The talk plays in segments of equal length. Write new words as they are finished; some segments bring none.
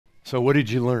So what did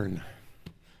you learn?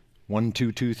 1,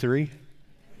 2, 2, 3?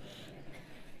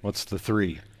 What's the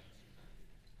 3?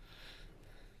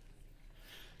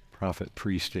 Prophet,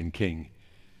 priest, and king.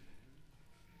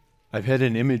 I've had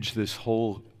an image this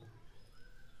whole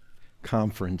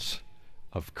conference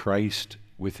of Christ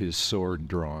with his sword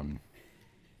drawn.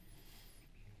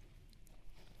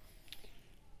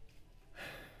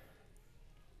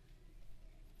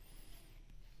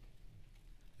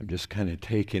 I'm just kind of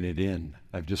taking it in.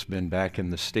 I've just been back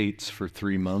in the States for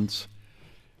 3 months,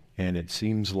 and it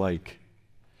seems like,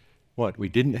 we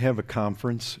didn't have a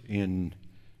conference in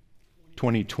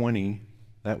 2020,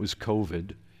 that was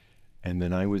COVID, and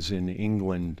then I was in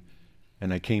England,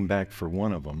 and I came back for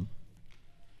one of them.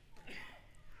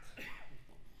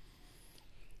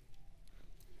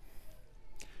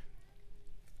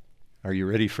 Are you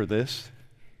ready for this?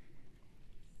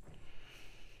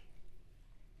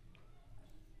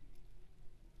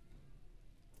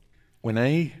 When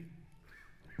I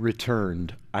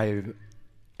returned,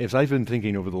 as I've been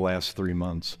thinking over the last 3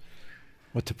 months,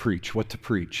 what to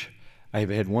preach,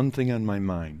 I've had one thing on my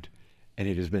mind, and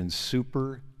it has been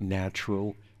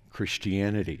supernatural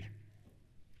Christianity.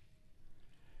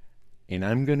 And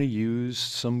I'm going to use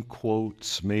some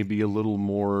quotes, maybe a little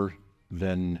more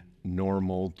than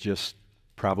normal, just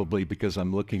probably because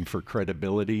I'm looking for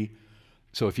credibility.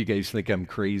 So if you guys think I'm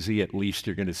crazy, at least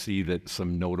you're going to see that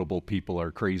some notable people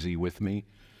are crazy with me.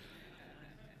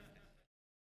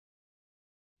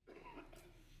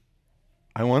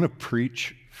 I want to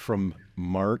preach from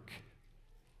Mark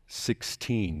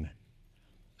 16.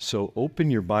 So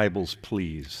open your Bibles,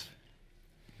 please.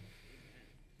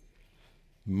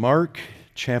 Mark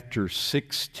chapter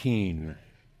 16.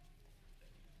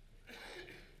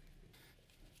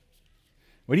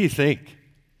 What do you think?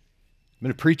 I'm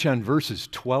going to preach on verses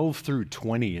 12 through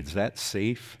 20. Is that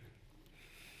safe?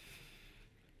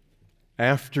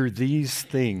 After these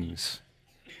things,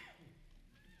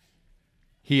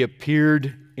 he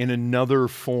appeared in another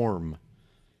form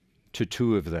to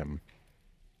 2 of them.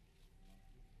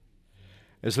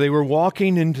 As they were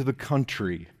walking into the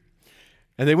country,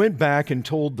 and they went back and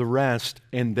told the rest,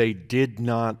 and they did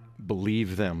not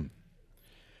believe them.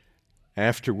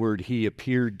 Afterward, he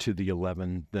appeared to the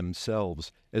 11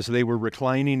 themselves as they were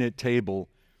reclining at table,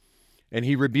 and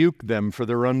he rebuked them for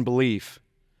their unbelief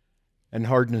and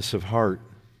hardness of heart,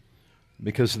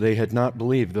 because they had not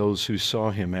believed those who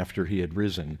saw him after he had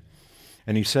risen.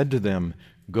 And he said to them,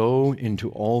 "Go into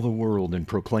all the world and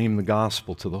proclaim the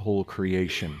gospel to the whole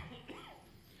creation.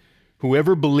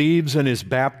 Whoever believes and is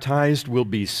baptized will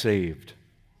be saved,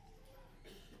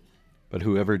 but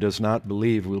whoever does not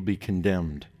believe will be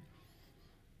condemned.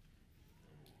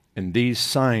 And these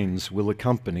signs will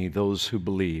accompany those who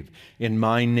believe. In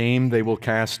my name they will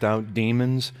cast out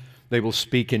demons. They will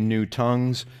speak in new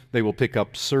tongues. They will pick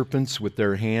up serpents with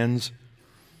their hands.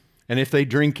 And if they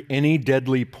drink any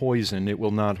deadly poison, it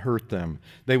will not hurt them.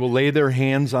 They will lay their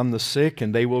hands on the sick,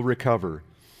 and they will recover."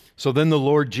 So then the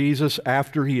Lord Jesus,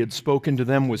 after he had spoken to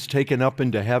them, was taken up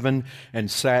into heaven and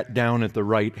sat down at the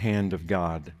right hand of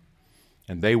God.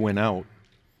 And they went out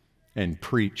and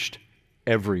preached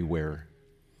everywhere,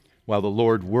 while the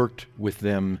Lord worked with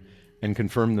them and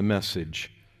confirmed the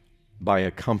message by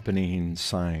accompanying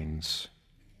signs.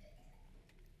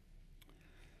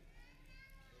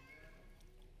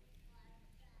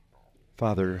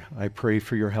 Father, I pray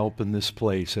for your help in this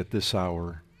place at this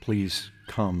hour. Please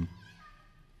come.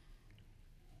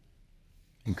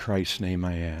 In Christ's name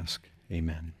I ask,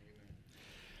 amen.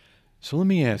 So let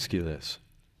me ask you this.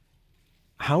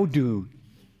 How do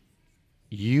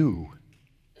you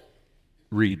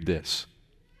read this?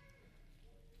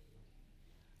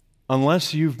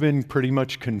 Unless you've been pretty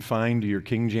much confined to your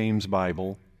King James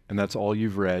Bible, and that's all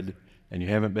you've read, and you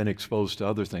haven't been exposed to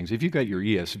other things. If you've got your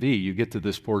ESV, you get to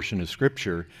this portion of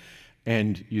Scripture,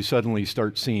 and you suddenly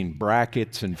start seeing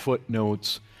brackets and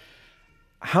footnotes.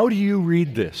 How do you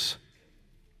read this?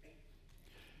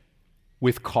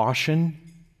 With caution?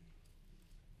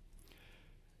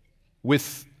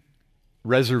 With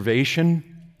reservation?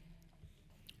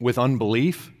 With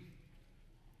unbelief?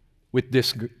 With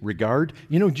disregard?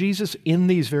 You know, Jesus, in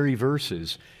these very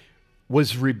verses,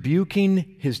 was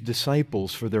rebuking his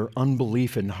disciples for their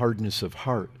unbelief and hardness of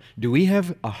heart. Do we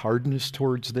have a hardness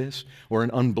towards this, or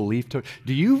an unbelief?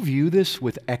 Do you view this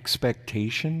with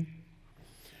expectation?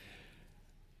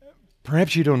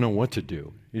 Perhaps you don't know what to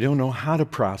do. You don't know how to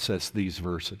process these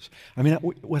verses. I mean,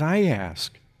 what I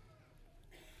ask,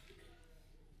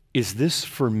 is this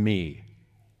for me?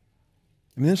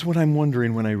 I mean, that's what I'm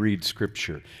wondering when I read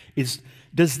Scripture.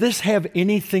 Does this have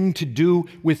anything to do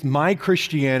with my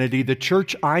Christianity, the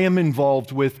church I am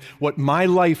involved with, what my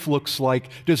life looks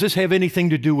like? Does this have anything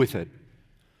to do with it?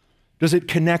 Does it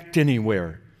connect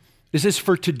anywhere? Is this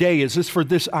for today? Is this for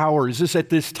this hour? Is this at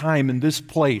this time, in this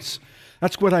place?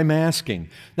 That's what I'm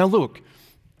asking. Now look,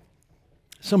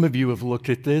 some of you have looked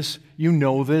at this, you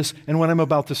know this, and what I'm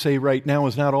about to say right now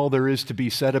is not all there is to be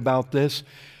said about this.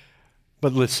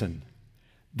 But listen,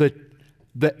 the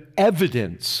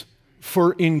evidence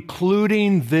for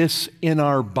including this in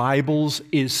our Bibles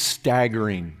is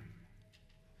staggering.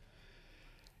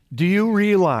 Do you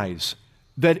realize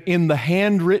that in the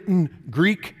handwritten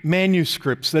Greek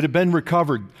manuscripts that have been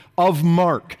recovered of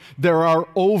Mark, there are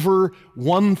over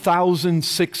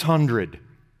 1,600?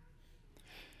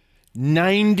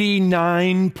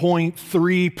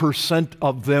 99.3%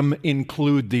 of them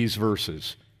include these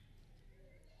verses.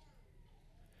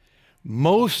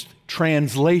 Most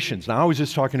translations, now I was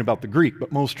just talking about the Greek,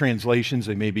 but most translations,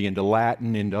 they may be into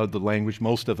Latin, into other language,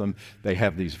 most of them, they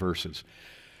have these verses.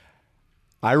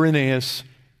 Irenaeus,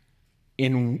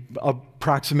 in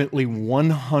approximately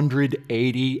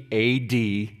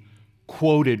 180 AD,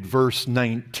 quoted verse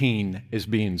 19 as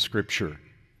being Scripture.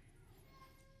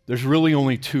 There's really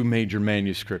only two major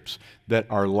manuscripts that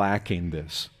are lacking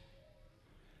this.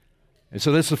 And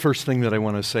so that's the first thing that I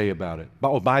want to say about it.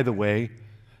 Oh, by the way,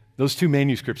 those two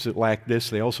manuscripts that lack this,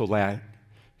 they also lack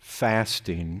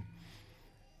fasting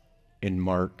in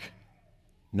Mark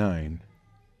 9.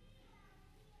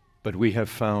 But we have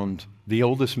found the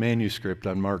oldest manuscript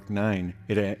on Mark 9,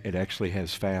 it actually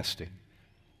has fasting.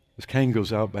 This kind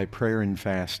goes out by prayer and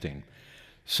fasting.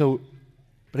 So,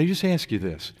 but I just ask you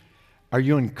this. Are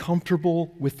you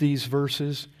uncomfortable with these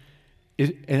verses?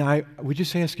 We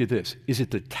just ask you this. Is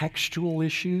it the textual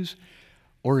issues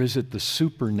or is it the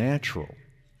supernatural?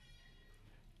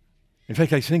 In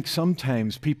fact, I think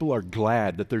sometimes people are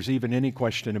glad that there's even any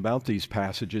question about these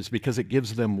passages because it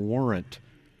gives them warrant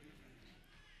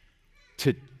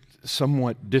to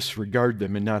somewhat disregard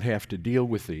them and not have to deal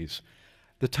with these.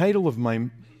 The title of my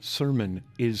sermon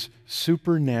is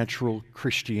Supernatural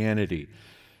Christianity.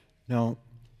 Now,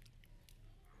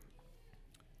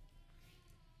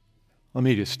 let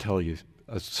me just tell you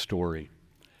a story.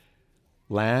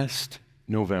 Last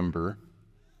November,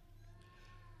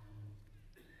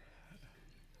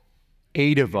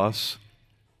 8 of us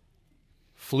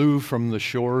flew from the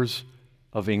shores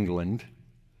of England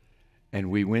and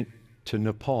we went to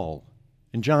Nepal.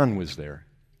 And John was there.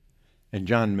 And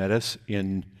John met us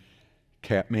in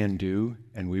Kathmandu,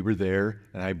 and we were there.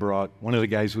 And I brought, one of the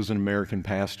guys was an American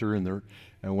pastor, and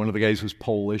one of the guys was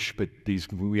Polish, but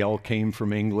we all came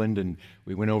from England, and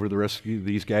we went over the rest of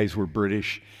these guys were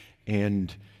British.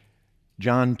 And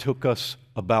John took us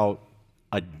about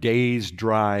a day's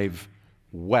drive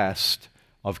west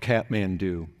of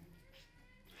Kathmandu.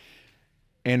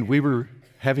 And we were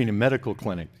having a medical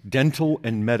clinic, dental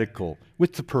and medical,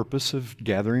 with the purpose of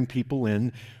gathering people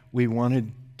in. We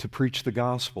wanted to preach the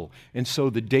gospel. And so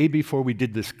the day before we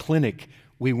did this clinic,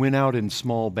 we went out in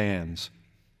small bands.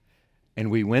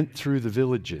 And we went through the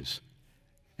villages.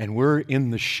 And we're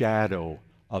in the shadow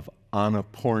of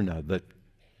Annapurna, the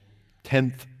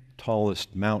 10th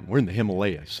tallest mountain. We're in the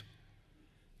Himalayas.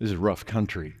 This is rough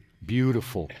country,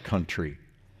 beautiful country,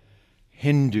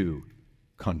 Hindu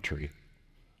country.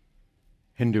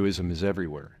 Hinduism is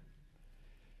everywhere.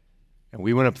 And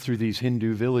we went up through these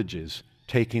Hindu villages,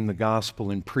 taking the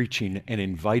gospel and preaching and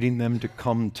inviting them to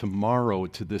come tomorrow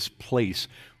to this place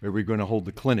where we're going to hold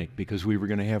the clinic because we were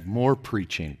going to have more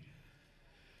preaching.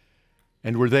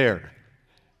 And we're there.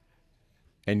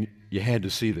 And you had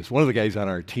to see this. One of the guys on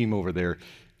our team over there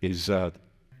is,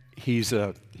 he's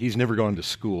never gone to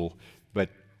school, but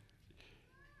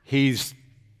he's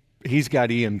got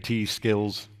EMT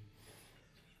skills.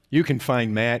 You can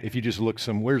find Matt, if you just look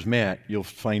where's Matt? You'll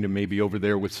find him maybe over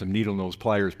there with some needle nose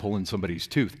pliers pulling somebody's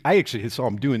tooth. I actually saw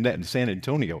him doing that in San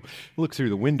Antonio. Look through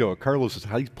the window at Carlos's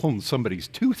house, he's pulling somebody's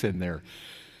tooth in there.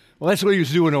 Well, that's what he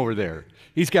was doing over there.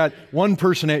 He's got one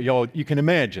person you can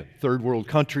imagine, third world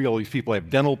country, all these people have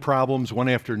dental problems, one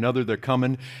after another, they're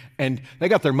coming, and they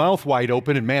got their mouth wide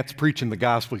open, and Matt's preaching the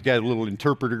gospel. He's got a little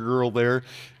interpreter girl there,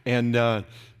 and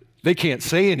they can't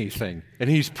say anything. And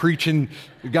he's preaching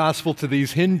the gospel to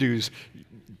these Hindus.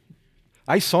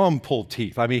 I saw him pull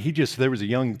teeth. I mean, there was a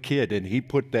young kid, and he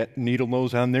put that needle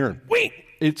nose on there, and whee,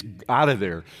 it's out of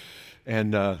there.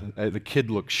 And the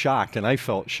kid looked shocked, and I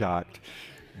felt shocked.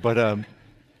 But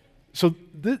so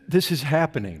this is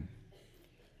happening.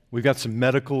 We've got some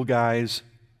medical guys,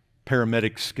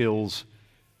 paramedic skills,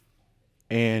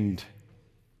 and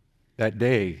that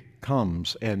day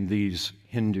comes, and these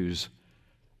Hindus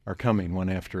are coming one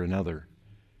after another.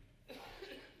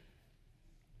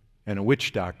 And a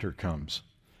witch doctor comes.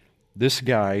 This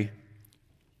guy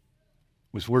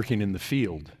was working in the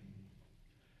field,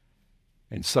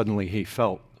 and suddenly he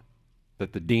felt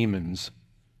that the demons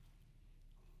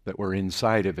that were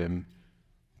inside of him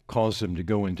caused him to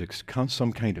go into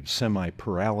some kind of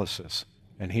semi-paralysis.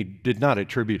 And he did not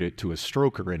attribute it to a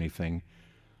stroke or anything.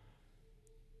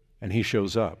 And he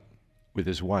shows up with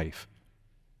his wife.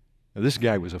 Now, this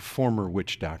guy was a former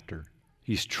witch doctor.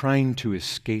 He's trying to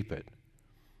escape it.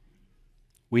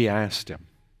 We asked him,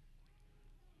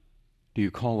 "Do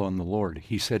you call on the Lord?"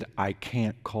 He said, "I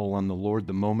can't call on the Lord.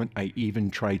 The moment I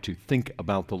even try to think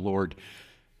about the Lord,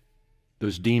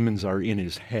 those demons are in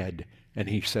his head." And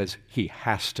he says he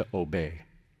has to obey.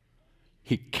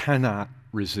 He cannot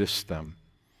resist them.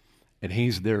 And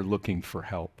he's there looking for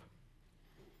help.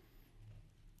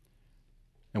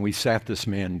 And we sat this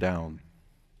man down.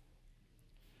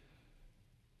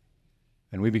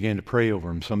 And we began to pray over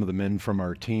him. Some of the men from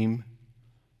our team,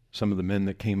 some of the men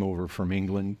that came over from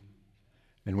England,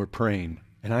 and we're praying.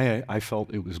 And I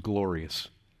felt it was glorious.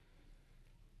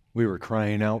 We were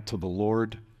crying out to the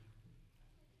Lord.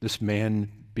 This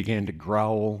man began to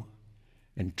growl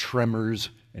and tremors,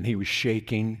 and he was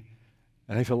shaking.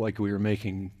 And I felt like we were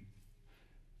making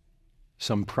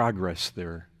some progress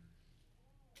there.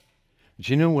 But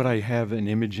you know what I have an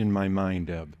image in my mind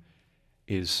of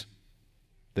is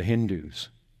the Hindus.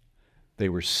 They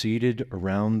were seated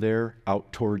around there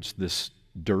out towards this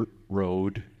dirt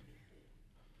road,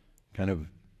 kind of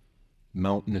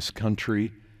mountainous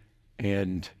country,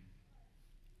 and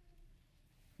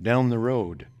down the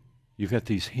road you've got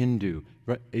these Hindu,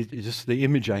 just the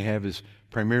image I have is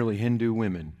primarily Hindu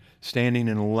women standing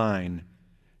in a line,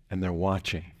 and they're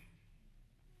watching.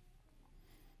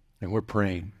 And we're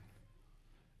praying.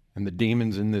 And the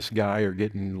demons in this guy are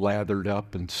getting lathered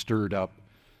up and stirred up.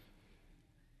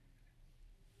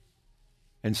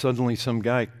 And suddenly some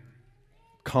guy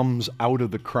comes out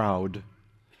of the crowd,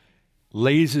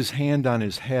 lays his hand on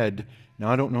his head. Now,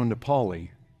 I don't know Nepali,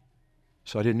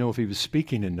 so I didn't know if he was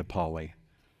speaking in Nepali.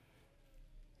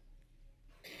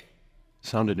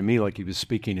 Sounded to me like he was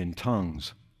speaking in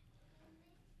tongues.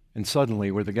 And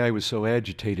suddenly, where the guy was so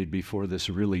agitated before, this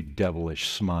really devilish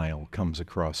smile comes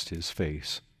across his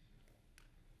face.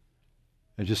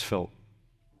 I just felt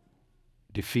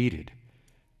defeated.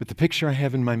 But the picture I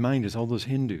have in my mind is all those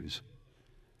Hindus.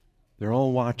 They're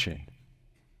all watching.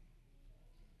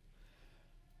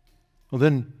 Well,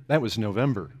 then, that was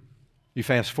November. You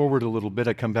fast forward a little bit,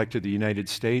 I come back to the United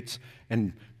States,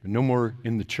 and no more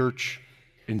in the church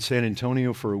in San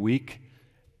Antonio for a week,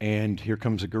 and here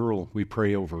comes a girl. We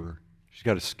pray over her. She's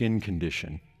got a skin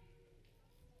condition.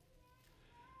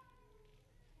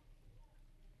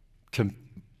 To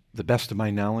the best of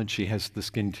my knowledge, she has the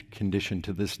skin condition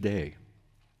to this day.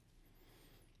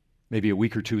 Maybe a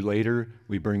week or two later,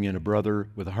 we bring in a brother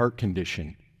with a heart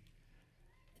condition,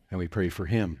 and we pray for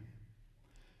him.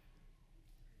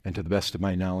 And to the best of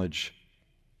my knowledge,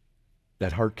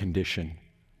 that heart condition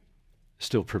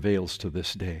still prevails to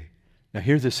this day. Now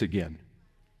hear this again.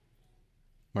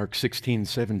 Mark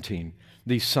 16:17.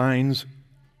 These signs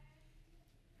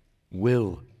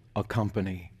will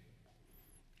accompany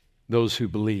those who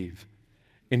believe.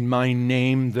 In my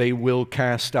name they will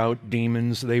cast out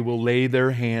demons. They will lay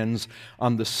their hands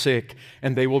on the sick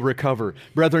and they will recover.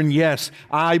 Brethren, yes,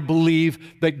 I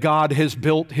believe that God has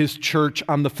built His church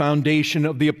on the foundation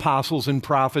of the apostles and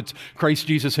prophets, Christ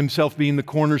Jesus Himself being the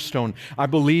cornerstone. I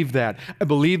believe that. I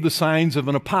believe the signs of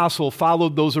an apostle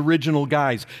followed those original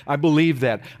guys. I believe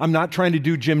that. I'm not trying to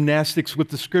do gymnastics with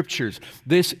the Scriptures.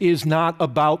 This is not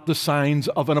about the signs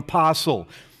of an apostle.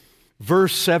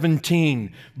 Verse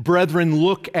 17, brethren,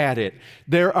 look at it.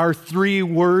 There are three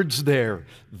words there.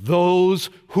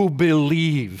 Those who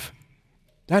believe.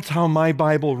 That's how my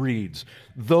Bible reads.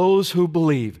 Those who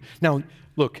believe. Now,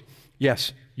 look,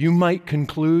 yes, you might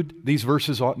conclude these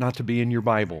verses ought not to be in your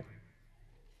Bible.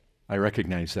 I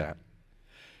recognize that.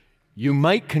 You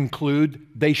might conclude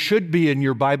they should be in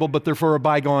your Bible, but they're for a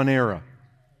bygone era.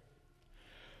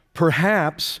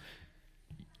 Perhaps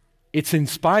it's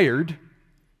inspired.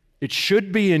 It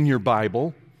should be in your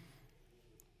Bible.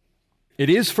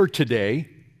 It is for today,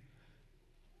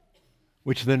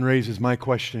 which then raises my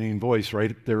questioning voice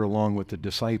right there along with the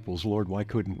disciples. Lord, why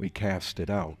couldn't we cast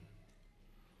it out?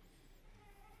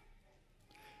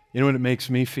 You know what it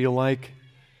makes me feel like?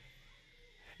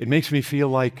 It makes me feel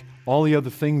like all the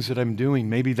other things that I'm doing,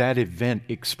 maybe that event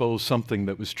exposed something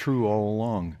that was true all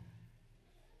along.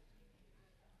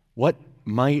 What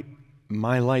might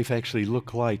my life actually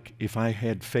look like if I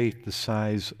had faith the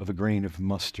size of a grain of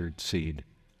mustard seed?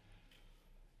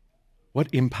 What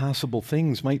impossible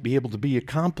things might be able to be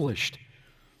accomplished?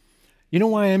 You know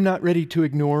why I'm not ready to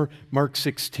ignore Mark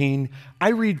 16? I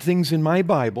read things in my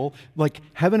Bible like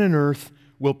heaven and earth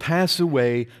will pass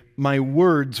away, my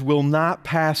words will not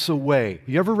pass away.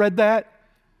 You ever read that?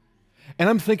 And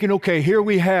I'm thinking, okay, here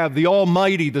we have the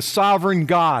Almighty, the sovereign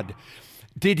God.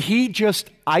 Did He just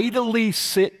idly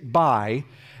sit by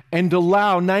and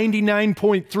allow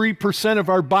 99.3% of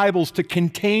our Bibles to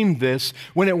contain this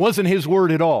when it wasn't His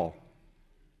word at all?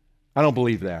 I don't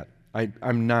believe that.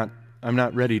 I'm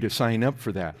not ready to sign up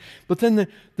for that. But then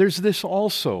there's this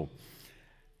also.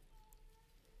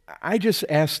 I just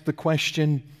asked the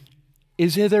question,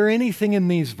 is there anything in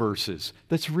these verses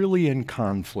that's really in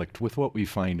conflict with what we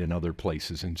find in other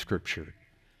places in Scripture?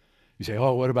 You say,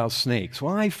 oh, what about snakes?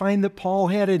 Well, I find that Paul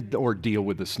had an ordeal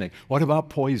with the snake. What about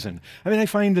poison? I mean, I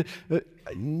find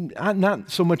not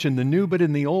so much in the New, but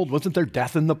in the Old. Wasn't there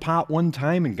death in the pot one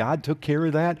time, and God took care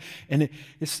of that? And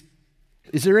is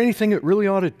there anything that really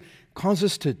ought to cause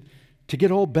us to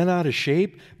get all bent out of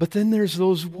shape? But then there's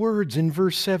those words in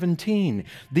verse 17.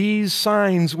 These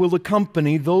signs will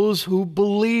accompany those who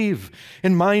believe.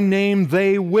 In my name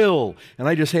they will. And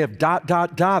I just have ...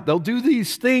 They'll do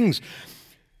these things.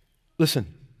 Listen,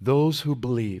 those who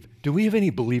believe. Do we have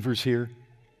any believers here?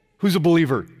 Who's a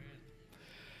believer?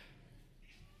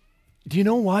 Do you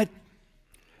know what?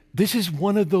 This is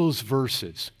one of those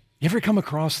verses. You ever come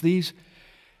across these?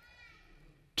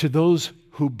 To those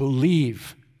who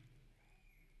believe.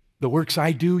 The works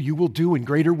I do, you will do, and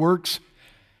greater works,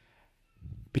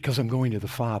 because I'm going to the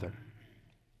Father.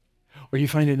 Or you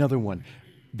find another one.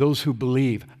 Those who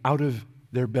believe, out of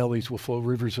their bellies will flow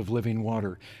rivers of living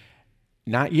water.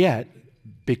 Not yet,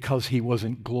 because He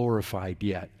wasn't glorified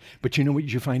yet. But you know what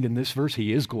you find in this verse?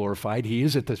 He is glorified. He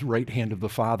is at the right hand of the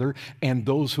Father. And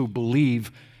those who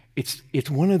believe, it's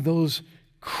one of those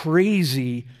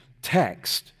crazy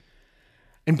texts.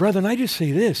 And brethren, I just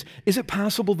say this, is it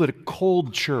possible that a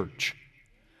cold church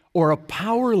or a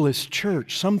powerless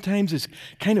church sometimes is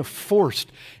kind of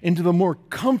forced into the more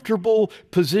comfortable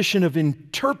position of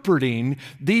interpreting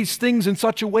these things in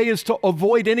such a way as to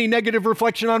avoid any negative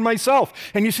reflection on myself?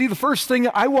 And you see, the first thing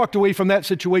I walked away from that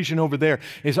situation over there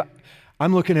is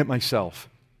I'm looking at myself.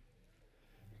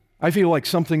 I feel like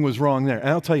something was wrong there. And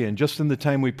I'll tell you, and just in the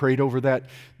time we prayed over that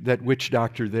witch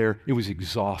doctor there, it was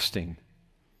exhausting.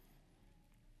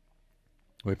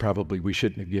 We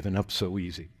shouldn't have given up so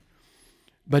easy.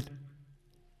 But,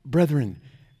 brethren,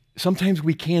 sometimes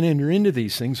we can't enter into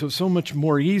these things, so it's so much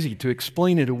more easy to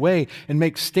explain it away and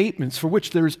make statements for which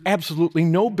there is absolutely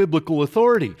no biblical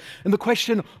authority. And the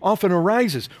question often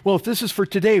arises, well, if this is for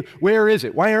today, where is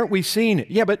it? Why aren't we seeing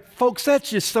it? Yeah, but folks, that's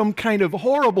just some kind of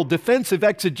horrible defensive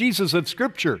exegesis of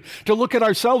Scripture, to look at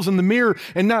ourselves in the mirror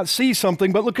and not see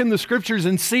something, but look in the Scriptures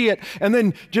and see it, and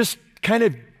then just kind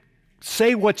of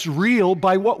say what's real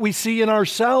by what we see in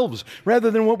ourselves rather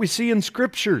than what we see in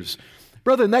Scriptures.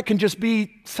 Brother, and that can just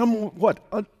be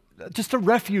just a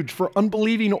refuge for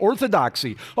unbelieving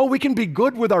orthodoxy. Oh, we can be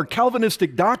good with our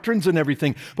Calvinistic doctrines and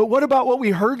everything, but what about what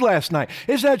we heard last night?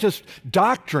 Is that just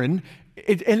doctrine?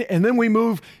 And then we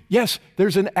move, yes,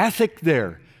 there's an ethic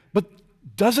there, but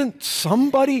didn't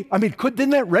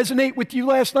that resonate with you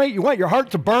last night? You want your heart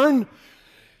to burn?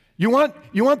 You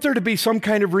want there to be some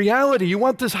kind of reality. You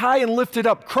want this high and lifted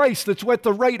up Christ that's at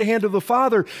the right hand of the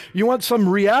Father. You want some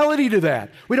reality to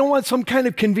that. We don't want some kind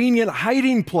of convenient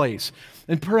hiding place.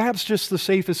 And perhaps just the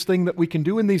safest thing that we can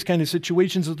do in these kind of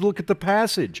situations is look at the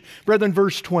passage. Brethren,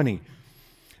 verse 20.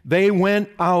 They went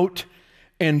out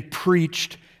and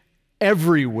preached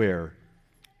everywhere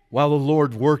while the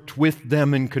Lord worked with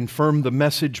them and confirmed the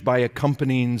message by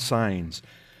accompanying signs.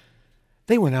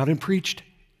 They went out and preached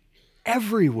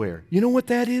everywhere. You know what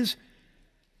that is?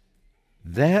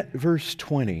 That verse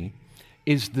 20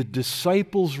 is the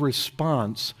disciples'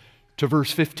 response to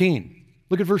verse 15.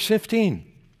 Look at verse 15,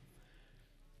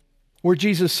 where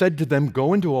Jesus said to them,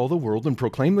 go into all the world and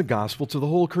proclaim the gospel to the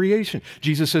whole creation.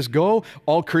 Jesus says, go,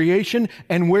 all creation,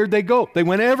 and where'd they go? They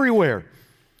went everywhere.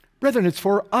 Brethren, it's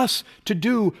for us to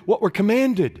do what we're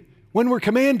commanded, when we're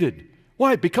commanded.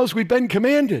 Why? Because we've been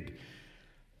commanded.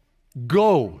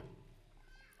 Go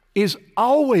is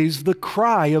always the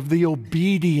cry of the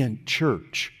obedient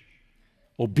church.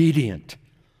 Obedient.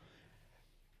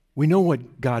 We know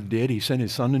what God did. He sent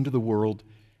His Son into the world.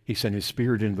 He sent His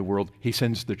Spirit into the world. He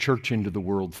sends the church into the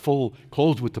world,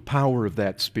 clothed with the power of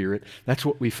that Spirit. That's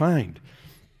what we find.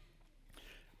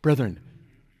 Brethren,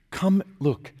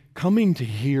 coming to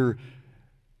hear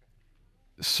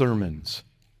sermons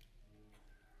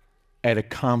at a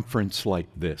conference like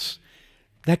this.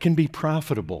 That can be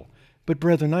profitable. But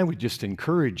brethren, I would just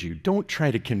encourage you, don't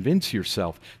try to convince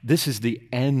yourself this is the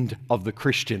end of the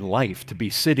Christian life, to be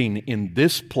sitting in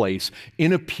this place,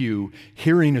 in a pew,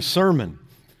 hearing a sermon.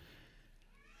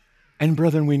 And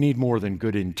brethren, we need more than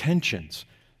good intentions.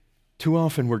 Too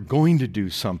often we're going to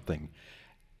do something.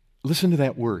 Listen to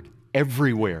that word,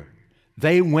 everywhere.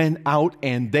 They went out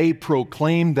and they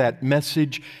proclaimed that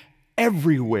message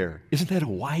everywhere. Isn't that a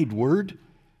wide word?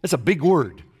 That's a big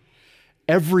word.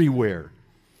 Everywhere.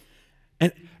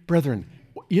 And brethren,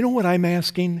 you know what I'm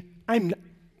asking? I'm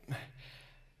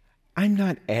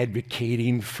not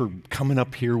advocating for coming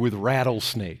up here with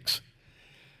rattlesnakes.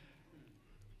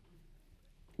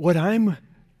 Brethren,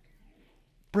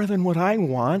 what I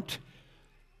want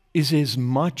is as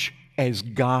much as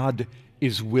God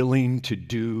is willing to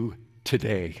do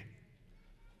today.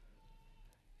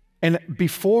 And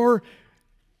before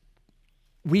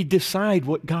we decide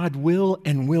what God will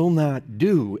and will not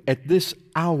do at this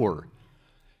hour,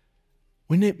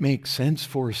 wouldn't it make sense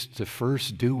for us to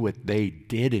first do what they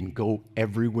did and go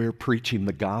everywhere preaching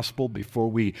the gospel before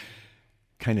we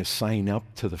kind of sign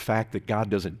up to the fact that God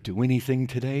doesn't do anything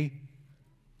today?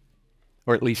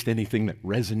 Or at least anything that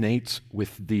resonates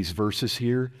with these verses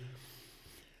here?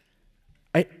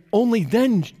 Only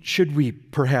then should we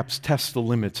perhaps test the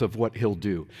limits of what he'll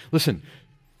do. Listen,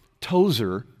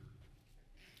 Tozer,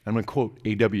 I'm going to quote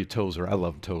A.W. Tozer. I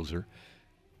love Tozer.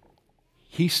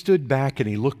 He stood back and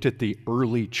he looked at the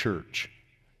early church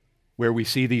where we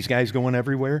see these guys going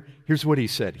everywhere. Here's what he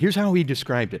said. Here's how he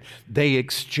described it. They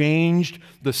exchanged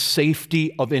the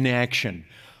safety of inaction.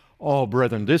 Oh,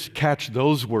 brethren, catch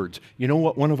those words. You know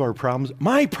what one of our problems?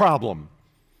 My problem,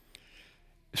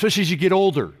 especially as you get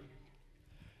older,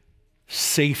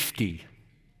 safety.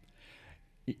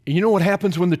 You know what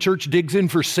happens when the church digs in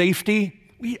for safety?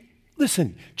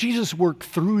 Listen, Jesus worked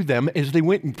through them as they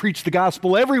went and preached the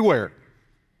gospel everywhere.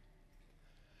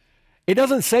 It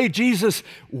doesn't say Jesus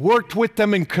worked with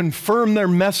them and confirmed their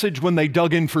message when they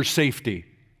dug in for safety.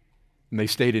 And they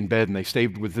stayed in bed and they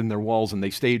stayed within their walls and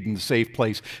they stayed in the safe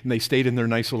place and they stayed in their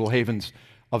nice little havens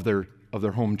of their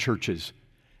home churches.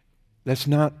 That's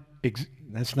not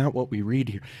what we read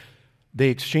here. They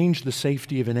exchanged the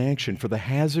safety of inaction for the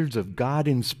hazards of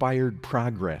God-inspired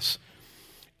progress.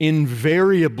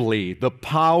 Invariably, the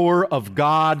power of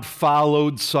God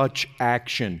followed such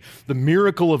action. The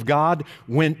miracle of God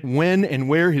went when and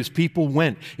where his people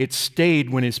went. It stayed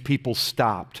when his people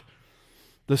stopped.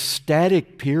 The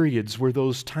static periods were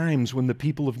those times when the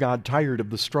people of God tired of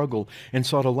the struggle and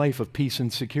sought a life of peace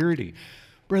and security.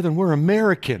 Brethren, we're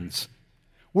Americans.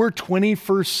 We're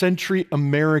 21st century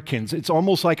Americans. It's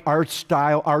almost like our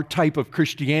style, our type of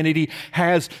Christianity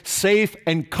has safe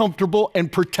and comfortable and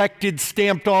protected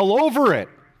stamped all over it.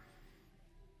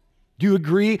 Do you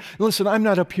agree? Listen, I'm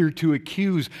not up here to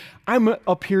accuse. I'm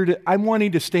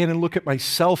wanting to stand and look at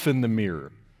myself in the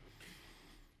mirror.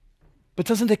 But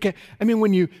doesn't it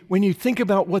when you think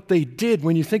about what they did,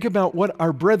 when you think about what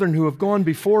our brethren who have gone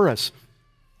before us,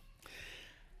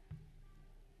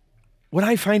 what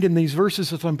I find in these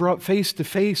verses is I'm brought face to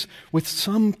face with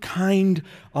some kind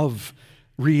of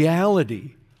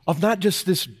reality of not just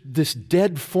this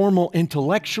dead formal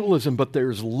intellectualism, but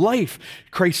there's life.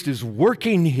 Christ is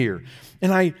working here.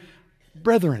 And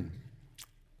brethren,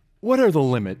 what are the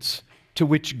limits to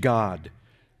which God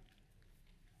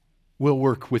will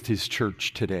work with his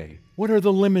church today? What are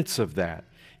the limits of that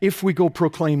if we go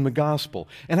proclaim the gospel?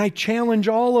 And I challenge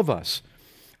all of us.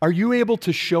 Are you able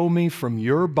to show me from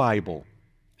your Bible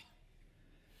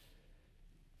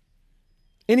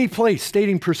any place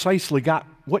stating precisely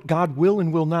what God will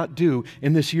and will not do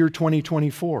in this year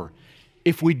 2024?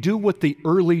 If we do what the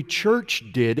early church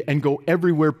did and go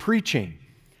everywhere preaching,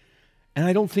 and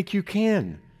I don't think you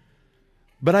can.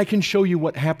 But I can show you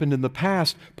what happened in the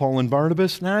past. Paul and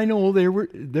Barnabas, now I know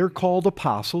they're called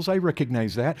apostles, I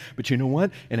recognize that. But you know what?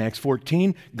 In Acts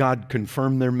 14, God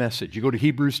confirmed their message. You go to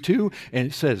Hebrews 2, and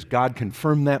it says God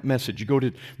confirmed that message. You go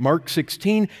to Mark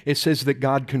 16, it says that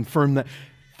God confirmed that.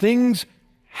 Things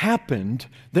happened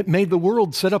that made the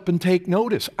world sit up and take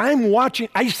notice. I'm watching,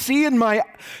 I see in my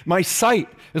sight,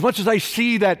 as much as I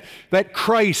see that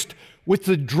Christ with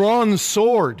the drawn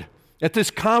sword, At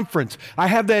this conference, I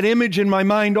have that image in my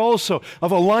mind also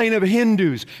of a line of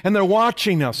Hindus, and they're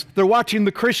watching us. They're watching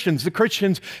the Christians. The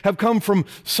Christians have come from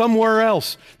somewhere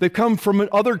else. They've come from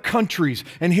other countries,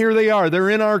 and here they are.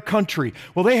 They're in our country.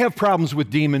 Well, they have problems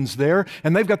with demons there,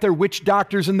 and they've got their witch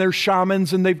doctors and their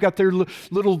shamans, and they've got their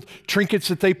little trinkets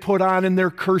that they put on and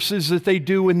their curses that they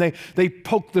do, and they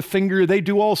poke the finger. They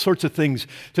do all sorts of things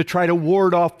to try to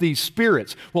ward off these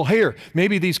spirits. Well, here,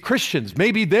 maybe these Christians,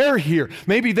 maybe they're here.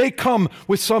 Maybe they come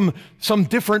with some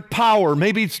different power.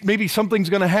 Maybe something's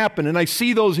going to happen. And I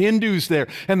see those Hindus there,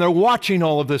 and they're watching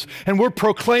all of this. And we're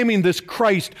proclaiming this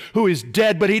Christ who is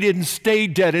dead, but he didn't stay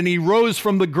dead, and he rose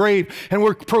from the grave. And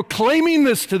we're proclaiming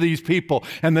this to these people,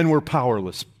 and then we're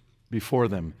powerless before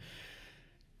them.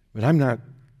 But I'm not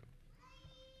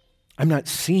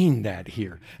seeing that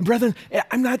here. And brethren,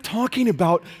 I'm not talking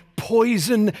about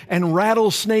poison and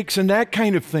rattlesnakes and that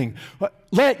kind of thing.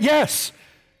 Yes.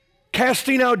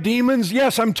 Casting out demons,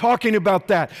 yes, I'm talking about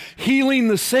that. Healing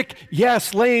the sick,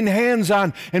 yes, laying hands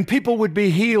on, and people would be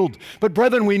healed. But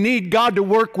brethren, we need God to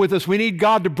work with us. We need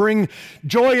God to bring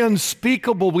joy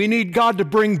unspeakable. We need God to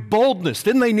bring boldness.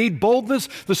 Didn't they need boldness?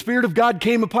 The Spirit of God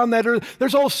came upon that earth.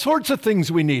 There's all sorts of things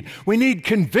we need. We need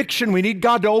conviction. We need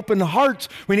God to open hearts.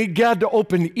 We need God to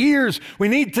open ears. We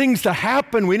need things to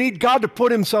happen. We need God to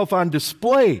put himself on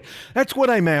display. That's what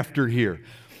I'm after here.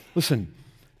 Listen.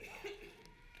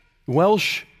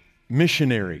 Welsh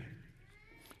missionary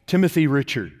Timothy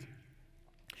Richard.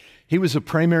 He was a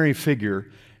primary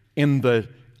figure in the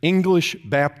English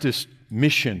Baptist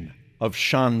mission of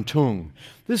Shantung.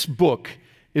 This book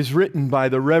is written by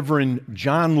the Reverend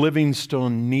John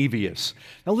Livingstone Nevius.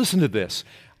 Now listen to this.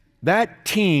 That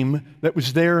team that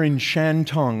was there in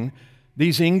Shantung,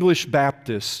 these English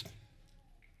Baptists,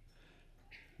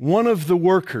 one of the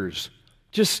workers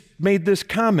just made this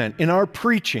comment in our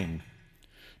preaching.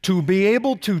 To be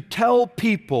able to tell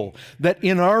people that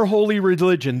in our holy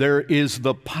religion there is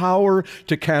the power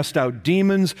to cast out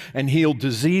demons and heal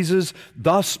diseases,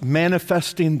 thus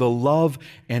manifesting the love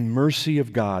and mercy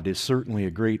of God, is certainly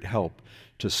a great help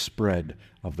to spread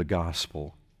of the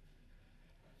gospel.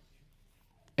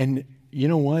 And you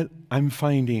know what? I'm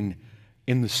finding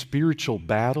in the spiritual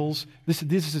battles, this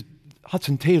is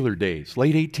Hudson Taylor days,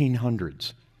 late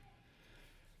 1800s,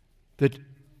 that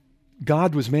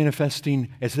God was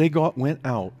manifesting as they went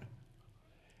out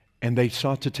and they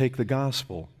sought to take the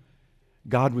gospel.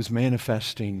 God was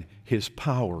manifesting his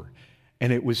power.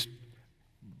 And it was,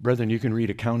 brethren, you can read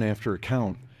account after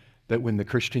account that when the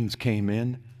Christians came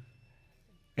in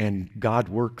and God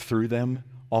worked through them,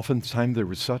 oftentimes there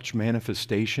were such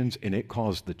manifestations and it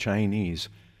caused the Chinese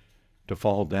to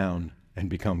fall down and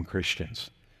become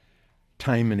Christians.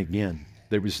 Time and again,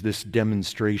 there was this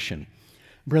demonstration.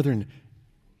 Brethren,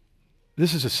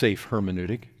 this is a safe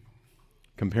hermeneutic,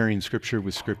 comparing Scripture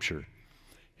with Scripture.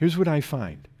 Here's what I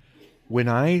find. When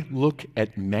I look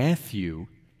at Matthew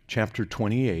chapter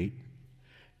 28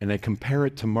 and I compare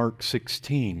it to Mark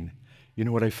 16, you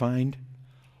know what I find?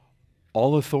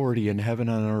 All authority in heaven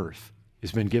and on earth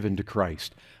has been given to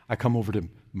Christ. I come over to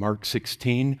Mark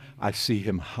 16, I see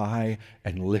him high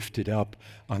and lifted up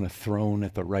on a throne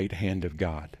at the right hand of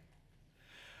God.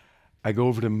 I go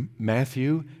over to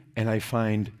Matthew and I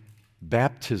find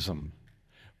baptism.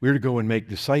 We're to go and make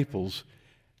disciples,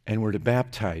 and we're to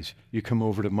baptize. You come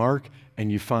over to Mark,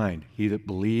 and you find he that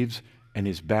believes and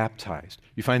is baptized.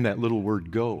 You find that little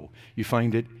word go. You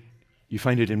find it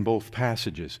in both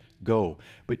passages, go.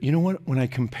 But you know what? When I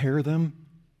compare them,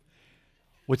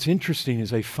 what's interesting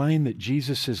is I find that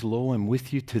Jesus says, lo, I'm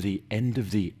with you to the end of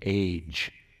the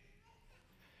age.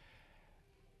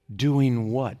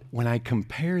 Doing what? When I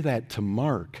compare that to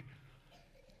Mark,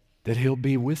 that he'll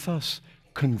be with us,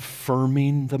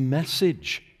 confirming the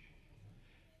message.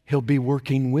 He'll be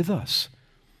working with us.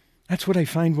 That's what I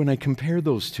find when I compare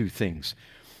those two things.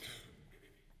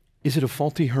 Is it a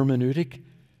faulty hermeneutic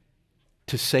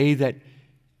to say that,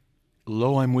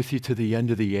 lo, I'm with you to the end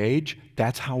of the age?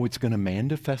 That's how it's going to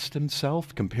manifest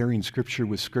himself, comparing Scripture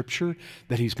with Scripture,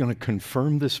 that he's going to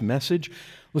confirm this message?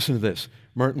 Listen to this,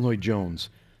 Martin Lloyd-Jones.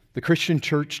 The Christian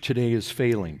church today is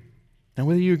failing. Now,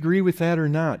 whether you agree with that or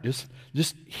not,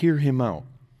 just hear him out.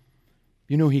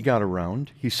 You know, he got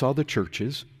around. He saw the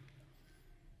churches.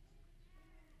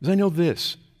 Because I know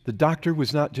this, the doctor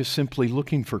was not just simply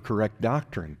looking for correct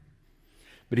doctrine,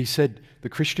 but he said the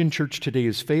Christian church today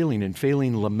is failing and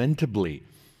failing lamentably.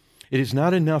 It is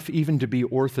not enough even to be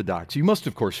orthodox. You must,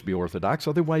 of course, be orthodox,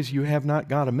 otherwise you have not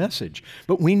got a message.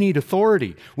 But we need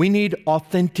authority. We need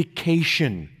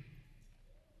authentication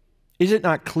Is it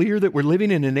not clear that we're living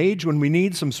in an age when we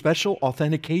need some special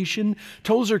authentication?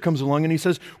 Tozer comes along and he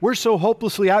says, we're so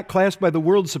hopelessly outclassed by the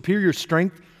world's superior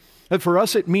strength that for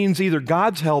us it means either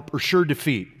God's help or sure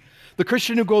defeat. The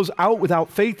Christian who goes out without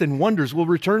faith and wonders will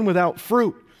return without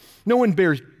fruit. No one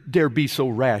dare be so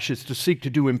rash as to seek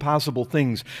to do impossible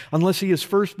things unless he has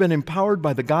first been empowered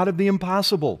by the God of the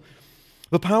impossible.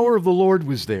 The power of the Lord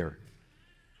was there.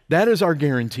 That is our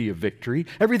guarantee of victory.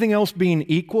 Everything else being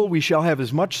equal, we shall have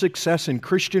as much success in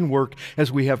Christian work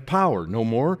as we have power, no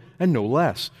more and no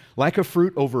less. Lack of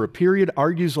fruit over a period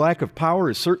argues lack of power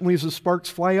as certainly as the sparks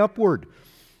fly upward.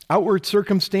 Outward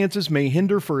circumstances may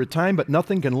hinder for a time, but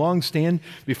nothing can long stand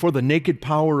before the naked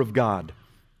power of God.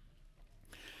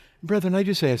 Brethren, I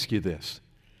just ask you this.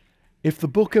 If the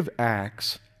book of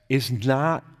Acts is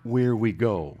not where we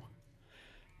go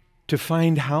to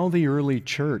find how the early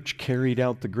church carried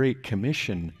out the Great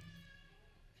Commission,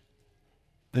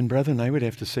 then, brethren, I would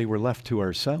have to say we're left to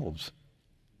ourselves.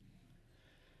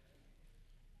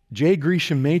 J.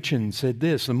 Gresham Machen said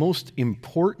this, the most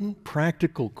important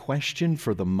practical question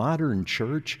for the modern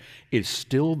church is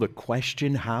still the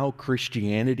question how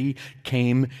Christianity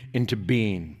came into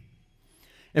being.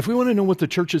 If we want to know what the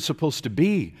church is supposed to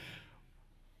be,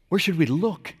 where should we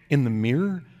look? In the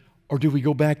mirror? Or do we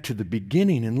go back to the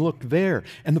beginning and look there?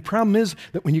 And the problem is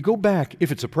that when you go back,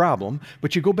 if it's a problem,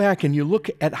 but you go back and you look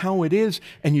at how it is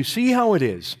and you see how it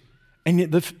is,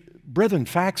 and brethren,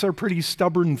 facts are pretty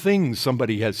stubborn things,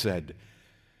 somebody has said.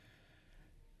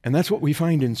 And that's what we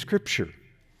find in Scripture.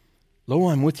 Lo,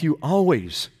 I'm with you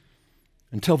always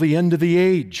until the end of the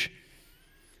age.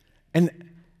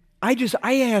 And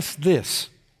I ask this.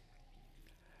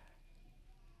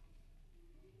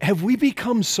 Have we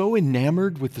become so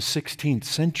enamored with the 16th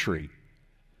century?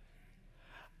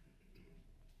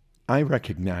 I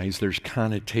recognize there's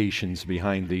connotations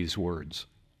behind these words.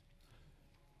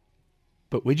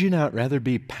 But would you not rather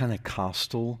be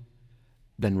Pentecostal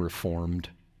than Reformed?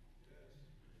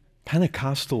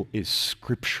 Pentecostal is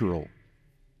scriptural.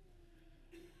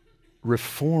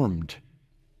 Reformed,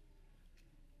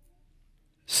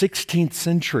 16th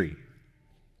century.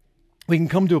 We can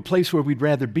come to a place where we'd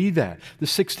rather be that. The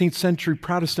 16th century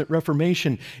Protestant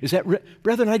Reformation, is that,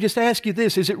 brethren, I just ask you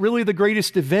this, is it really the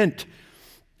greatest event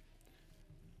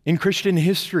in Christian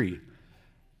history?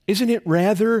 Isn't it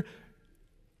rather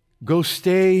go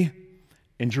stay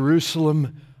in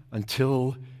Jerusalem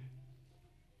until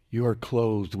you are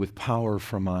clothed with power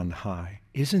from on high?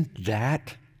 Isn't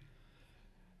that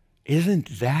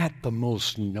the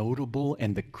most notable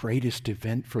and the greatest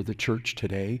event for the church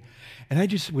today? And I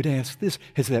just would ask this,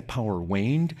 has that power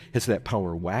waned? Has that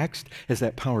power waxed? Has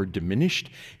that power diminished?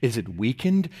 Is it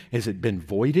weakened? Has it been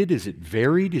voided? Is it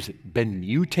varied? Has it been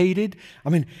mutated? I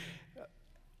mean,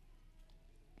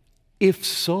 if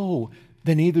so,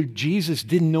 then either Jesus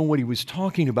didn't know what he was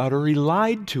talking about or he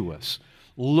lied to us.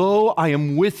 Lo, I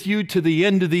am with you to the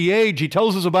end of the age. He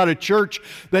tells us about a church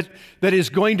that is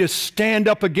going to stand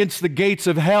up against the gates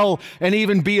of hell and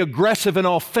even be aggressive and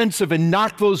offensive and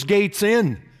knock those gates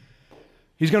in.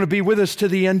 He's going to be with us to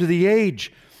the end of the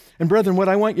age. And brethren, what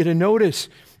I want you to notice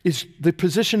is the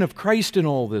position of Christ in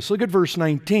all this. Look at verse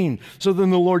 19. So then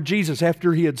the Lord Jesus,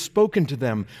 after he had spoken to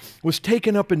them, was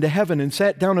taken up into heaven and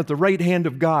sat down at the right hand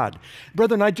of God.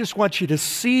 Brethren, I just want you to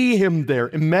see him there.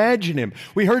 Imagine him.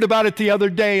 We heard about it the other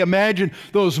day. Imagine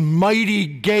those mighty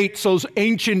gates, those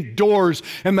ancient doors,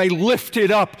 and they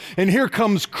lifted up. And here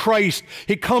comes Christ.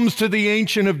 He comes to the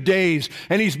Ancient of Days,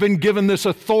 and he's been given this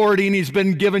authority, and he's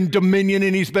been given dominion,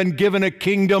 and he's been given a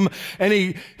kingdom, and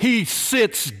he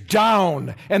sits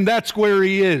down. And that's where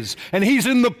he is. And he's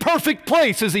in the perfect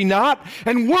place, is he not?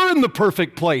 And we're in the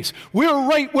perfect place. We're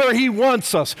right where he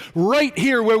wants us, right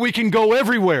here where we can go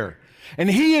everywhere. And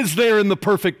he is there in the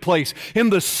perfect place,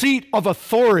 in the seat of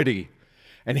authority.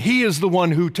 And he is the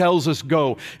one who tells us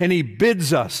go, and he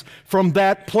bids us from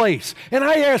that place. And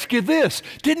I ask you this,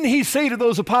 didn't he say to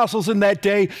those apostles in that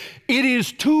day, it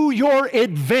is to your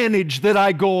advantage that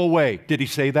I go away? Did he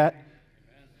say that?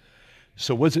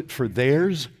 So was it for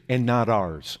theirs and not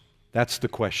ours? That's the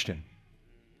question.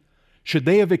 Should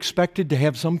they have expected to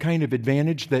have some kind of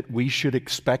advantage that we should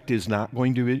expect is not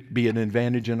going to be an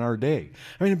advantage in our day?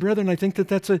 I mean, brethren, I think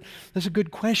that's a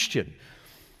good question.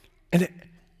 And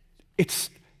it's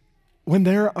when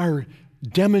there are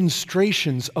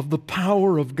demonstrations of the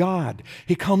power of God.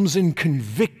 He comes in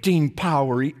convicting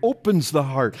power. He opens the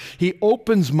heart. He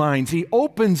opens minds. He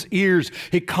opens ears.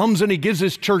 He comes and he gives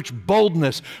his church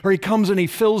boldness, or he comes and he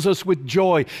fills us with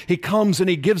joy. He comes and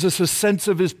he gives us a sense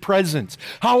of his presence.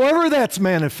 However that's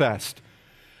manifest,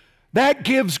 That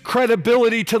gives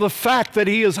credibility to the fact that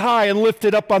he is high and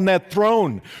lifted up on that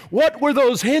throne. What were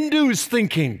those Hindus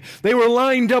thinking? They were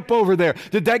lined up over there.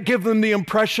 Did that give them the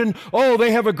impression, oh,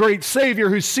 they have a great Savior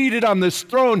who's seated on this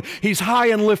throne. He's high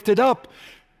and lifted up.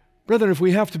 Brethren, if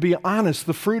we have to be honest,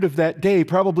 the fruit of that day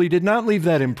probably did not leave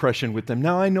that impression with them.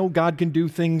 Now, I know God can do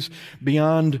things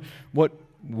beyond what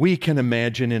we can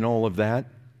imagine in all of that.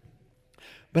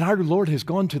 But our Lord has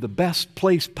gone to the best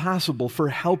place possible for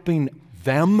helping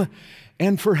them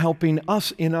and for helping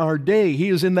us in our day. He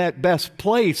is in that best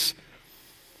place,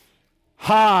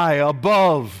 high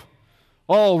above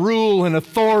all rule and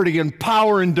authority and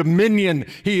power and dominion.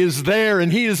 He is there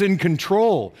and he is in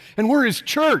control. And we're his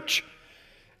church.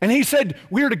 And he said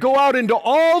we are to go out into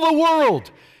all the world,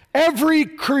 every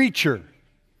creature.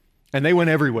 And they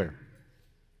went everywhere.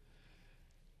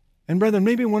 And brethren,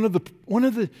 maybe one of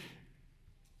the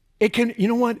it can, you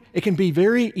know what? It can be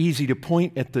very easy to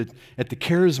point at the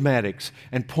charismatics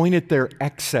and point at their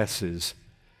excesses.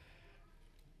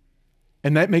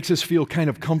 And that makes us feel kind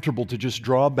of comfortable to just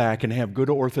draw back and have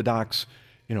good orthodox,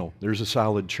 there's a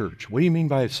solid church. What do you mean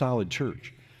by a solid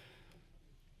church?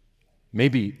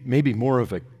 Maybe more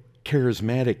of a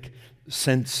charismatic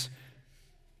sense.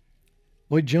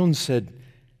 Lloyd Jones said,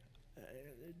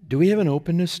 do we have an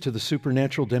openness to the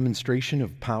supernatural demonstration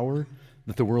of power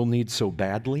that the world needs so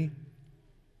badly?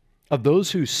 Of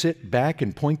those who sit back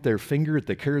and point their finger at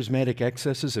the charismatic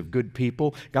excesses of good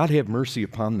people, God have mercy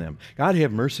upon them. God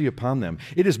have mercy upon them.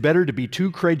 It is better to be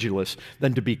too credulous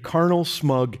than to be carnal,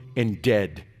 smug, and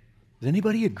dead. Does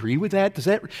anybody agree with that?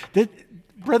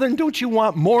 Brethren, don't you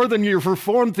want more than your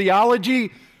Reformed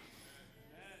theology?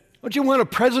 Don't you want a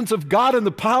presence of God and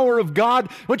the power of God?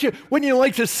 Wouldn't you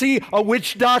like to see a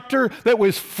witch doctor that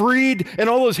was freed and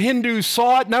all those Hindus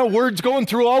saw it? Now word's going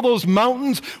through all those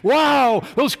mountains. Wow,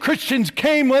 those Christians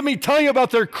came. Let me tell you about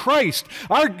their Christ.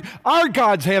 Our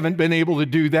gods haven't been able to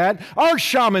do that. Our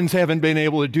shamans haven't been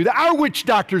able to do that. Our witch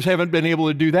doctors haven't been able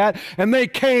to do that. And they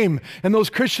came, and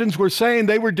those Christians were saying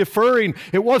they were deferring.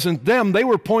 It wasn't them. They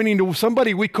were pointing to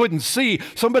somebody we couldn't see,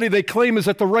 somebody they claim is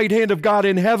at the right hand of God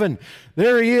in heaven.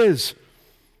 There he is.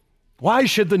 Why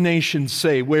should the nations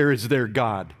say, where is their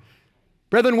God?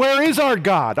 Brethren, where is our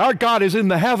God? Our God is in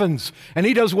the heavens, and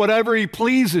he does whatever he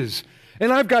pleases.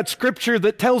 And I've got scripture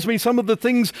that tells me some of the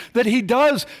things that he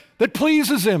does that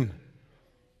pleases him.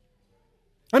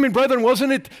 I mean, brethren,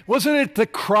 wasn't it the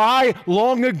cry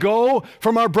long ago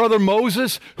from our brother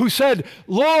Moses who said,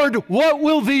 Lord, what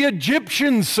will the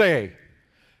Egyptians say?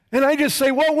 And I just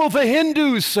say, what will the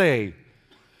Hindus say?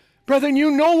 Brethren,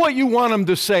 you know what you want them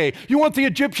to say. You want the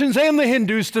Egyptians and the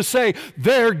Hindus to say,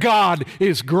 their God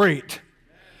is great.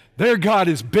 Their God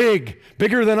is big,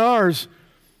 bigger than ours.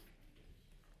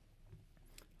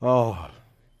 Oh,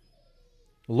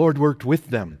 the Lord worked with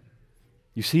them.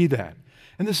 You see that?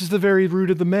 And this is the very root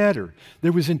of the matter.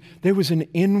 There was an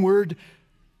inward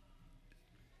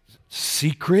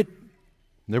secret,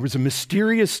 there was a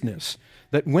mysteriousness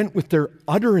that went with their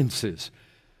utterances.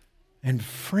 And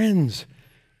friends,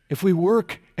 if we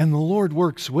work and the Lord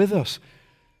works with us,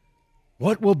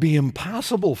 what will be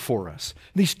impossible for us?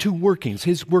 These two workings,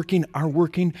 his working, our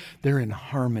working, they're in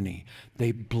harmony.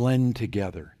 They blend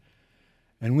together.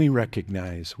 And we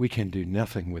recognize we can do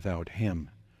nothing without him.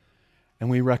 And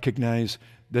we recognize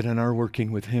that in our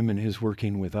working with him and his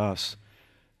working with us,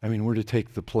 we're to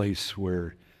take the place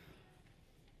where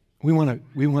we want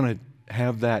to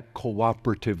have that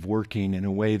cooperative working in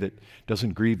a way that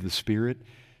doesn't grieve the Spirit,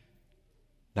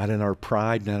 not in our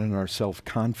pride, not in our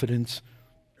self-confidence,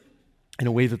 in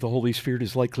a way that the Holy Spirit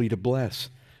is likely to bless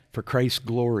for Christ's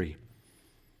glory.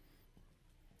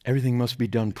 Everything must be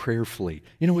done prayerfully.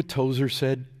 You know what Tozer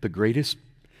said? The greatest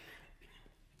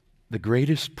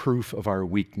proof of our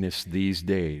weakness these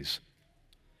days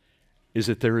is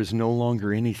that there is no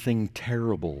longer anything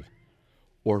terrible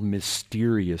or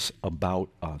mysterious about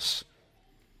us.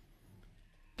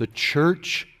 The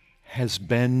church has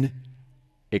been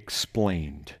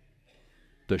explained,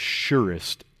 the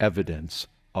surest evidence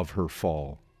of her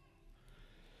fall.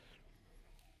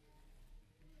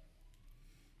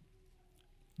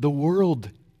 The world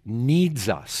needs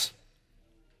us.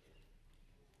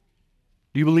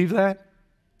 Do you believe that?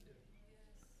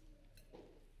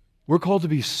 We're called to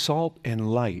be salt and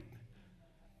light.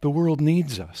 The world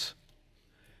needs us.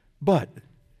 But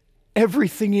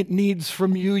everything it needs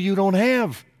from you, you don't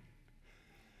have.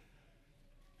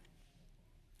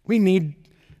 We need,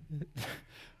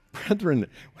 brethren,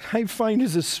 what I find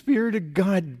is the Spirit of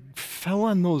God fell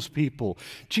on those people.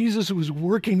 Jesus was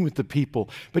working with the people.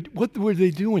 But what were they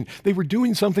doing? They were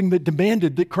doing something that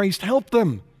demanded that Christ help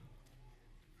them.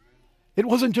 It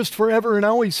wasn't just forever and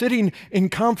always sitting in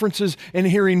conferences and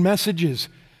hearing messages.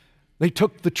 They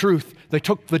took the truth. They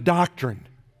took the doctrine.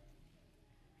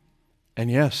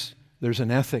 And yes, there's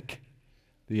an ethic.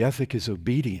 The ethic is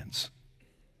obedience.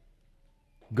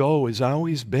 Go has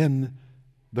always been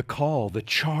the call, the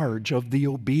charge of the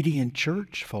obedient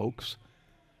church, folks.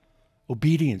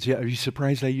 Obedience. Yeah, are you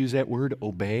surprised I use that word,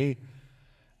 obey,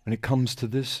 when it comes to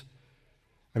this?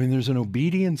 I mean, there's an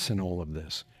obedience in all of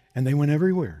this. And they went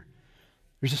everywhere.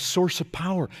 There's a source of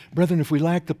power. Brethren, if we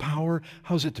lack the power,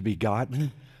 how's it to be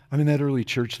gotten? I mean, that early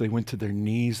church, they went to their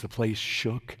knees. The place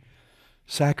shook.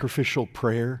 Sacrificial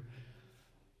prayer.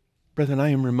 Brethren, I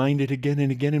am reminded again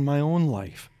and again in my own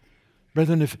life.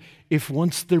 Brethren, if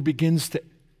once there begins to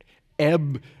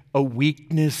ebb a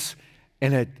weakness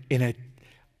and a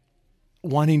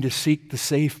wanting to seek the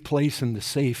safe place and the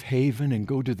safe haven and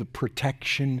go to the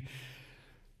protection,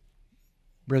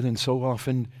 brethren, so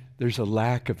often there's a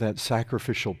lack of that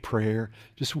sacrificial prayer,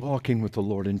 just walking with the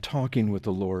Lord and talking with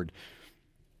the Lord.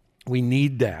 We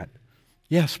need that.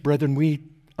 Yes, brethren,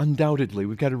 undoubtedly,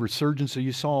 we've got a resurgence. So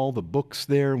you saw all the books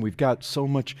there, and we've got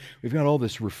all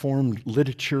this Reformed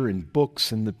literature and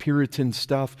books and the Puritan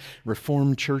stuff,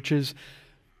 Reformed churches.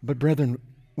 But brethren,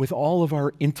 with all of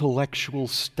our intellectual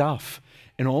stuff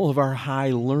and all of our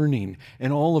high learning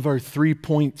and all of our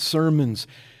 3-point sermons,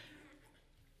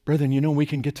 brethren, we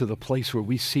can get to the place where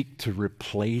we seek to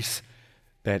replace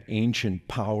that ancient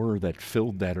power that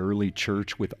filled that early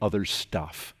church with other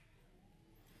stuff.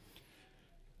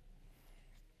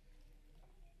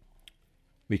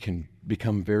 We can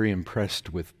become very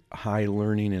impressed with high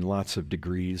learning and lots of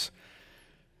degrees.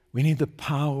 We need the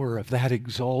power of that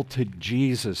exalted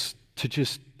Jesus to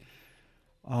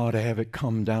have it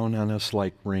come down on us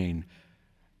like rain.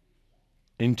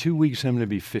 In 2 weeks, I'm going to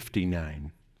be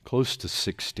 59, close to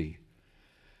 60.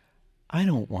 I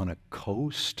don't want to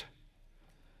coast.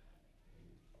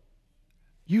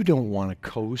 You don't want to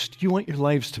coast. You want your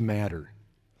lives to matter.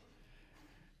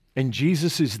 And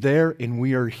Jesus is there and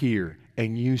we are here.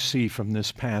 And you see from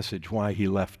this passage why he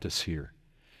left us here.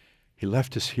 He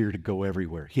left us here to go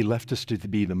everywhere. He left us to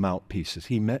be the mouthpieces.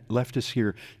 He left us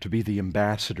here to be the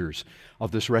ambassadors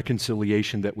of this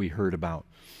reconciliation that we heard about.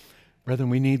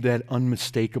 Brethren, we need that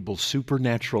unmistakable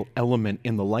supernatural element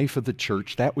in the life of the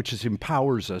church, that which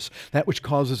empowers us, that which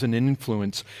causes an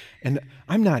influence. And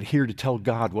I'm not here to tell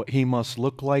God what he must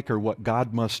look like or what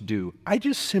God must do.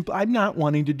 I'm not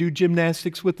wanting to do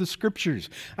gymnastics with the scriptures.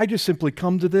 I just simply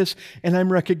come to this and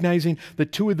I'm recognizing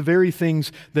that two of the very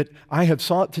things that I have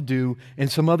sought to do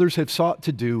and some others have sought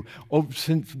to do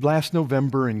since last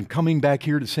November and coming back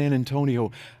here to San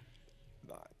Antonio,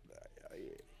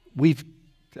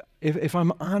 If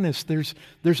I'm honest, there's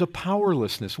a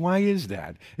powerlessness. Why is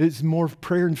that? It's more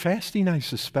prayer and fasting, I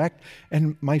suspect.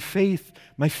 And my faith,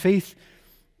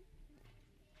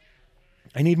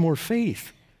 I need more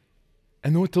faith.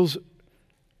 And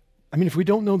if we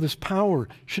don't know this power,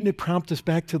 shouldn't it prompt us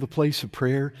back to the place of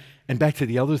prayer and back to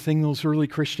the other thing those early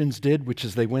Christians did, which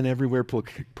is they went everywhere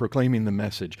proclaiming the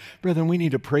message? Brethren, we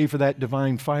need to pray for that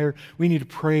divine fire. We need to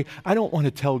pray. I don't want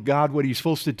to tell God what he's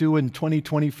supposed to do in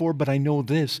 2024, but I know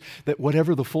this, that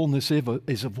whatever the fullness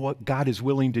is of what God is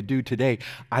willing to do today,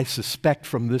 I suspect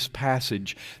from this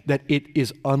passage that it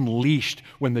is unleashed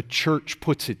when the church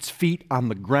puts its feet on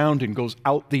the ground and goes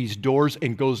out these doors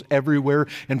and goes everywhere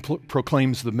and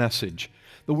proclaims the message.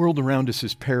 The world around us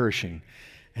is perishing.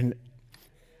 And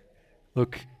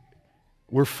look,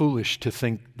 we're foolish to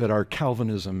think that our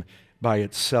Calvinism by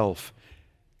itself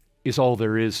is all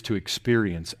there is to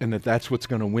experience and that that's what's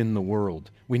going to win the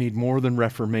world. We need more than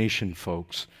Reformation,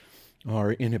 folks.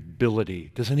 Our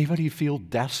inability. Does anybody feel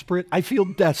desperate? I feel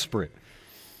desperate.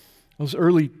 Those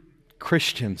early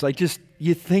Christians,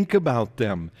 you think about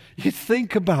them. You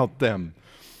think about them.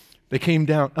 They came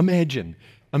down.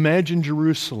 Imagine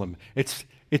Jerusalem. It's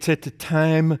at the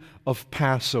time of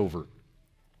Passover.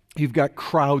 You've got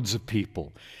crowds of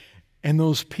people. And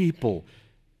those people,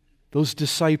 those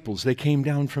disciples, they came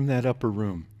down from that upper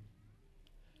room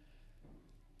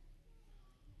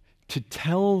to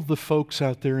tell the folks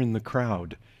out there in the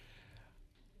crowd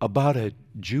about a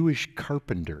Jewish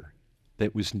carpenter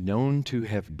that was known to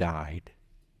have died.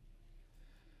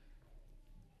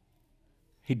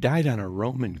 He died on a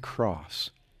Roman cross.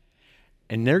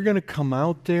 And they're going to come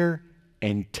out there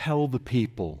and tell the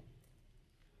people,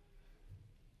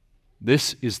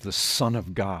 this is the Son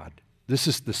of God. This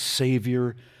is the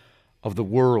Savior of the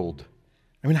world.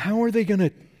 I mean, how are they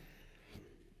going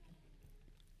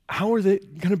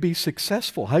to be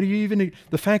successful? The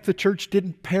fact the church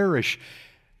didn't perish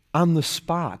on the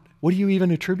spot, what do you even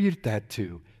attribute that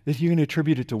to? That you can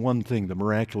attribute it to one thing, the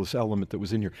miraculous element that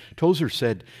was in here. Tozer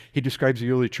said, he describes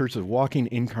the early church as a walking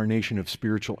incarnation of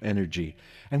spiritual energy.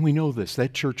 And we know this.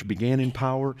 That church began in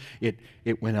power. It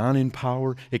went on in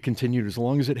power. It continued as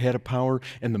long as it had a power.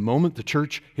 And the moment the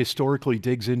church historically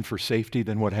digs in for safety,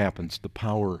 then what happens? The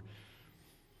power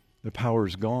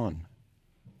is gone.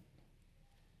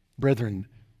 Brethren,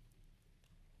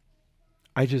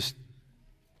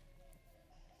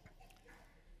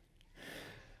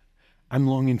 I'm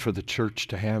longing for the church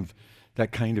to have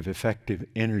that kind of effective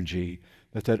energy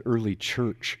that early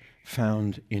church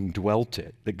found indwelt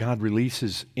it, that God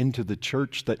releases into the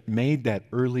church that made that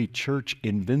early church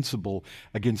invincible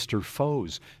against her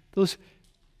foes. Those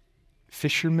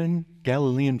fishermen,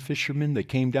 Galilean fishermen that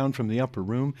came down from the upper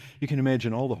room, you can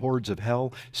imagine all the hordes of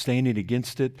hell standing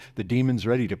against it, the demons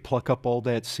ready to pluck up all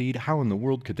that seed. How in the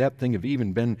world could that thing have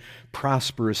even been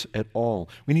prosperous at all?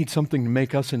 We need something to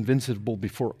make us invincible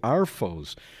before our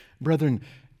foes. Brethren,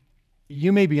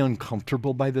 you may be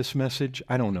uncomfortable by this message,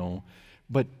 I don't know,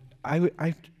 but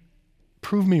I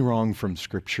prove me wrong from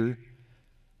Scripture.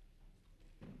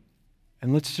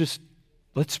 And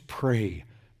let's pray.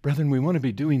 Brethren, we want to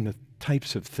be doing the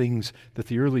types of things that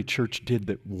the early church did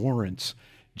that warrants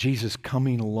Jesus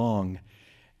coming along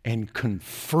and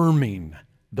confirming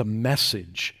the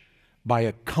message by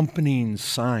accompanying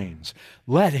signs.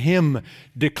 Let Him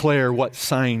declare what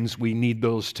signs we need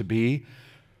those to be.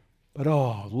 But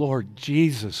oh, Lord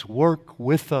Jesus, work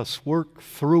with us, work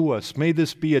through us. May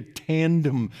this be a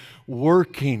tandem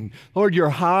working. Lord, you're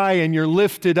high and you're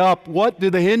lifted up. What do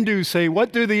the Hindus say?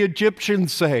 What do the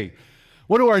Egyptians say?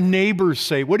 What do our neighbors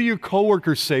say? What do your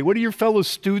coworkers say? What do your fellow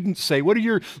students say? What do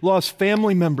your lost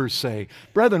family members say?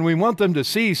 Brethren, we want them to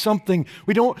see something.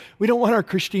 We don't want our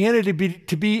Christianity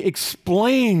to be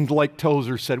explained like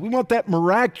Tozer said. We want that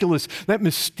miraculous, that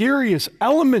mysterious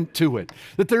element to it,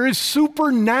 that there is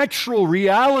supernatural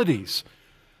realities.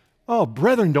 Oh,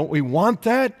 brethren, don't we want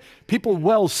that? People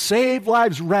well saved,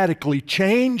 lives radically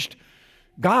changed,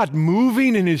 God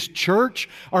moving in His church,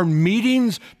 our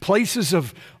meetings, places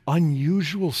of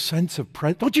unusual sense of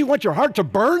presence. Don't you want your heart to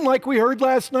burn like we heard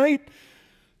last night?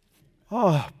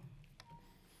 Oh,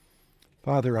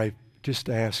 Father, I just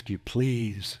ask you,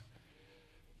 please.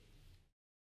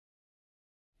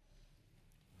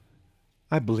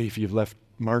 I believe you've left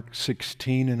Mark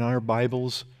 16 in our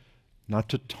Bibles not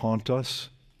to taunt us,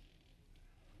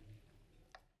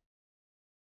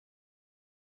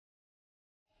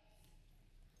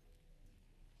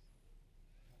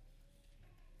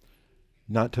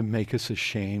 not to make us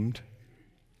ashamed.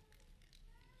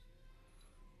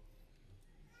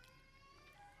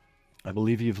 I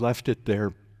believe you've left it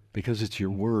there because it's your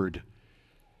word.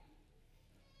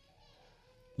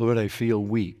 Lord, I feel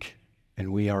weak,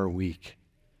 and we are weak.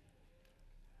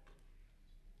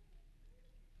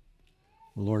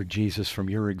 Lord Jesus, from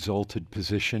your exalted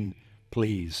position,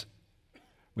 please,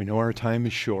 we know our time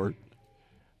is short.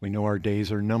 We know our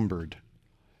days are numbered.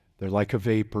 They're like a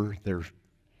vapor. They're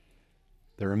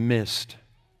a mist.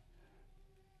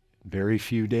 Very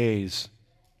few days,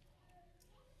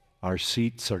 our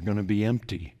seats are going to be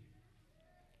empty.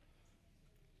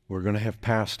 We're going to have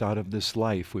passed out of this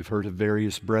life. We've heard of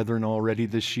various brethren already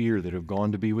this year that have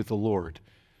gone to be with the Lord.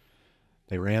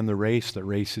 They ran the race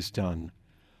is done.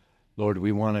 Lord,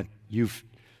 we want to,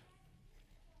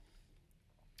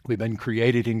 we've been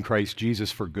created in Christ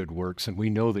Jesus for good works, and we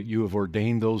know that you have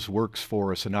ordained those works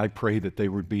for us, and I pray that they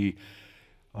would be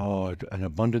an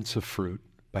abundance of fruit.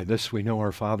 By this we know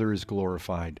our Father is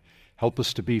glorified. Help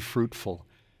us to be fruitful.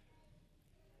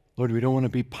 Lord, we don't want to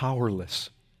be powerless.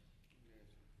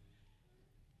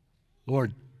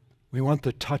 Lord, we want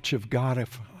the touch of God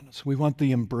upon us. We want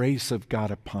the embrace of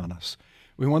God upon us.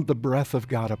 We want the breath of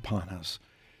God upon us.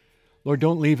 Lord,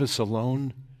 don't leave us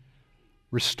alone.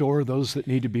 Restore those that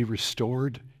need to be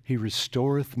restored. He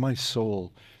restoreth my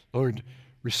soul. Lord,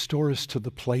 restore us to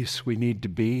the place we need to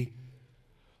be.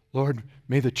 Lord,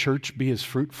 may the church be as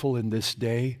fruitful in this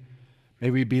day.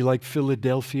 May we be like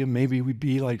Philadelphia. Maybe we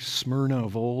be like Smyrna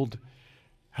of old.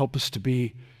 Help us to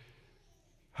be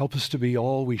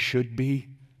all we should be.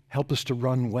 Help us to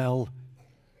run well.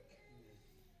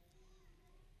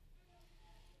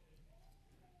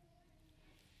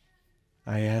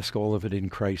 I ask all of it in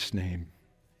Christ's name.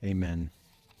 Amen.